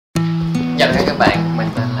Chào tất cả các bạn, mình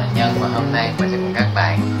tên là Nhân và hôm nay mình sẽ cùng các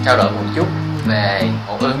bạn trao đổi một chút về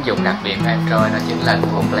một ứng dụng đặc biệt của Android, đó chính là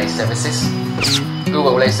Google Play Services.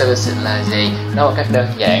 Google Play Services là gì? Nói một cách đơn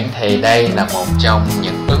giản thì đây là một trong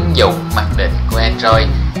những ứng dụng mặc định của Android,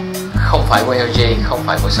 không phải của LG, không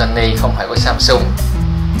phải của Sony, không phải của Samsung.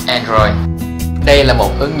 Android. Đây là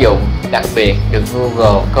một ứng dụng đặc biệt được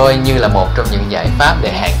Google coi như là một trong những giải pháp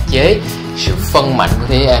để hạn chế sự phân mảnh của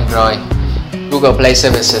thế giới Android. Google Play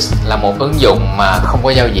Services là một ứng dụng mà không có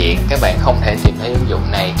giao diện, các bạn không thể tìm thấy ứng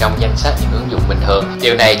dụng này trong danh sách những ứng dụng bình thường.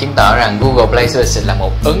 Điều này chứng tỏ rằng Google Play Services là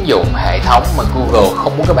một ứng dụng hệ thống mà Google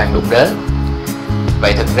không muốn các bạn đụng đến.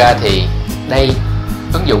 Vậy thực ra thì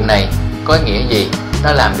ứng dụng này có ý nghĩa gì?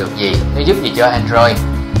 Nó làm được gì? Nó giúp gì cho Android?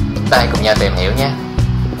 Chúng ta hãy cùng nhau tìm hiểu nhé.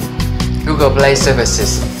 Google Play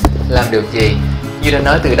Services làm được gì? Như đã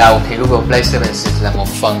nói từ đầu thì Google Play Services là một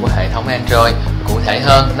phần của hệ thống Android. Cụ thể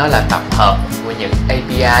hơn, nó là tập hợp của những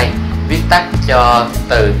API, viết tắt cho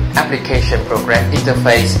từ Application Program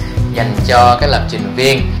Interface, dành cho các lập trình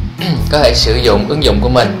viên có thể sử dụng ứng dụng của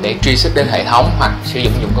mình để truy xuất đến hệ thống, hoặc sử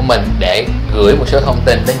dụng ứng dụng của mình để gửi một số thông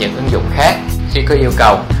tin đến những ứng dụng khác khi có yêu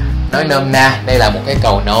cầu. Nói nôm na, đây là một cái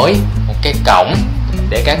cầu nối, một cái cổng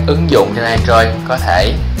để các ứng dụng trên Android có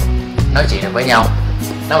thể nói chuyện được với nhau.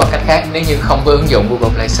 Nói một cách khác, nếu như không có ứng dụng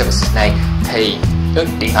Google Play Services này thì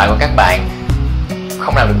điện thoại của các bạn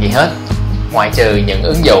không làm được gì hết, ngoại trừ những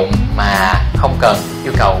ứng dụng mà không cần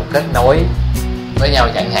yêu cầu kết nối với nhau,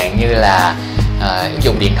 chẳng hạn như là ứng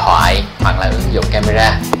dụng điện thoại hoặc là ứng dụng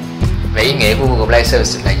camera. Vậy ý nghĩa của Google Play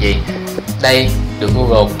Services là gì? Đây được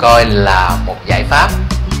Google coi là một giải pháp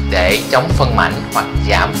để chống phân mảnh hoặc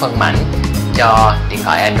giảm phân mảnh cho điện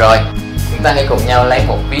thoại Android. Chúng ta hãy cùng nhau lấy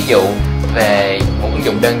một ví dụ về một ứng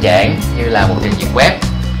dụng đơn giản như là một trình duyệt web.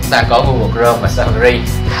 Chúng ta có Google Chrome và Safari,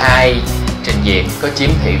 hai trình duyệt có chiếm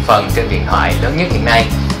thị phần trên điện thoại lớn nhất hiện nay.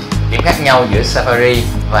 Điểm khác nhau giữa Safari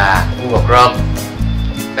và Google Chrome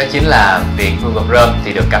đó chính là việc Google Chrome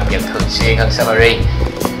thì được cập nhật thường xuyên hơn Safari.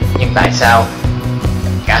 Nhưng tại sao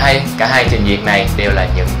cả hai trình duyệt này đều là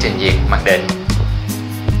những trình duyệt mặc định?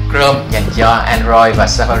 Chrome dành cho Android và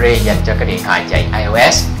Safari dành cho các điện thoại chạy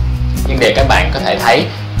iOS. Nhưng để các bạn có thể thấy,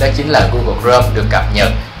 đó chính là Google Chrome được cập nhật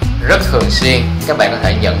rất thường xuyên, các bạn có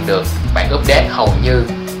thể nhận được bản update hầu như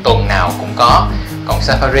tuần nào cũng có. Còn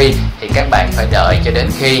Safari thì các bạn phải đợi cho đến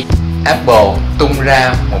khi Apple tung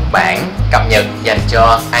ra một bản cập nhật dành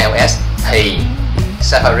cho iOS thì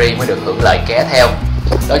Safari mới được hưởng lợi kéo theo.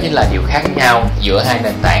 Đó chính là điều khác nhau giữa hai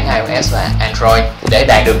nền tảng iOS và Android. Để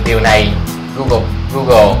đạt được điều này,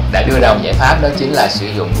 Google đã đưa ra một giải pháp, đó chính là sử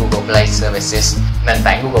dụng Google Play Services. Nền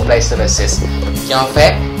tảng Google Play Services cho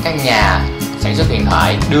phép các nhà sản xuất điện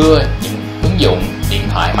thoại đưa những ứng dụng điện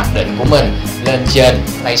thoại mặc định của mình lên trên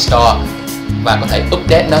Play Store và có thể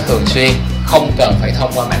update nó thường xuyên, không cần phải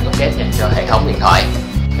thông qua bản update dành cho hệ thống điện thoại.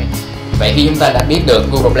 Vậy khi chúng ta đã biết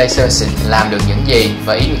được Google Play Services làm được những gì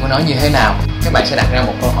và ý nghĩa của nó như thế nào, các bạn sẽ đặt ra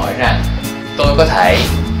một câu hỏi rằng tôi có thể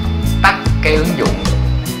tắt cái ứng dụng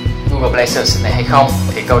Google Play Services này hay không?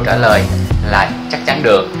 Thì câu trả lời là chắc chắn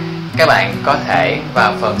được. Các bạn có thể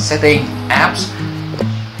vào phần Setting, Apps,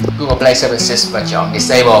 Google Play Services và chọn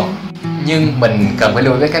Disable. Nhưng mình cần phải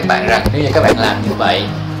lưu ý với các bạn rằng nếu như các bạn làm như vậy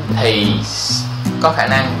thì có khả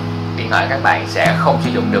năng điện thoại các bạn sẽ không sử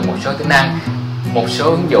dụng được một số tính năng. Một số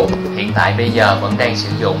ứng dụng hiện tại bây giờ vẫn đang sử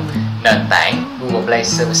dụng nền tảng Google Play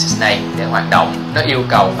Services này để hoạt động. Nó yêu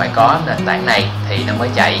cầu phải có nền tảng này thì nó mới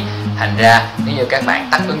chạy. Thành ra nếu như các bạn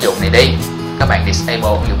tắt ứng dụng này đi, các bạn disable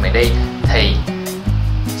ứng dụng này đi thì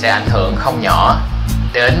sẽ ảnh hưởng không nhỏ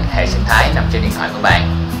đến hệ sinh thái nằm trên điện thoại của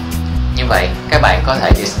bạn. Như vậy các bạn có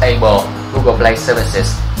thể disable Google Play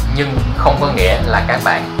Services, nhưng không có nghĩa là các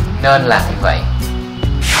bạn nên làm như vậy.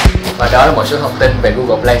 Và đó là một số thông tin về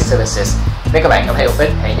Google Play Services. Nếu các bạn cảm thấy hữu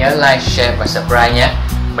ích, hãy nhớ like, share và subscribe nhé.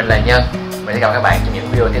 Mình là Nhân, mình sẽ gặp các bạn trong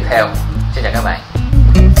những video tiếp theo. Xin chào các bạn.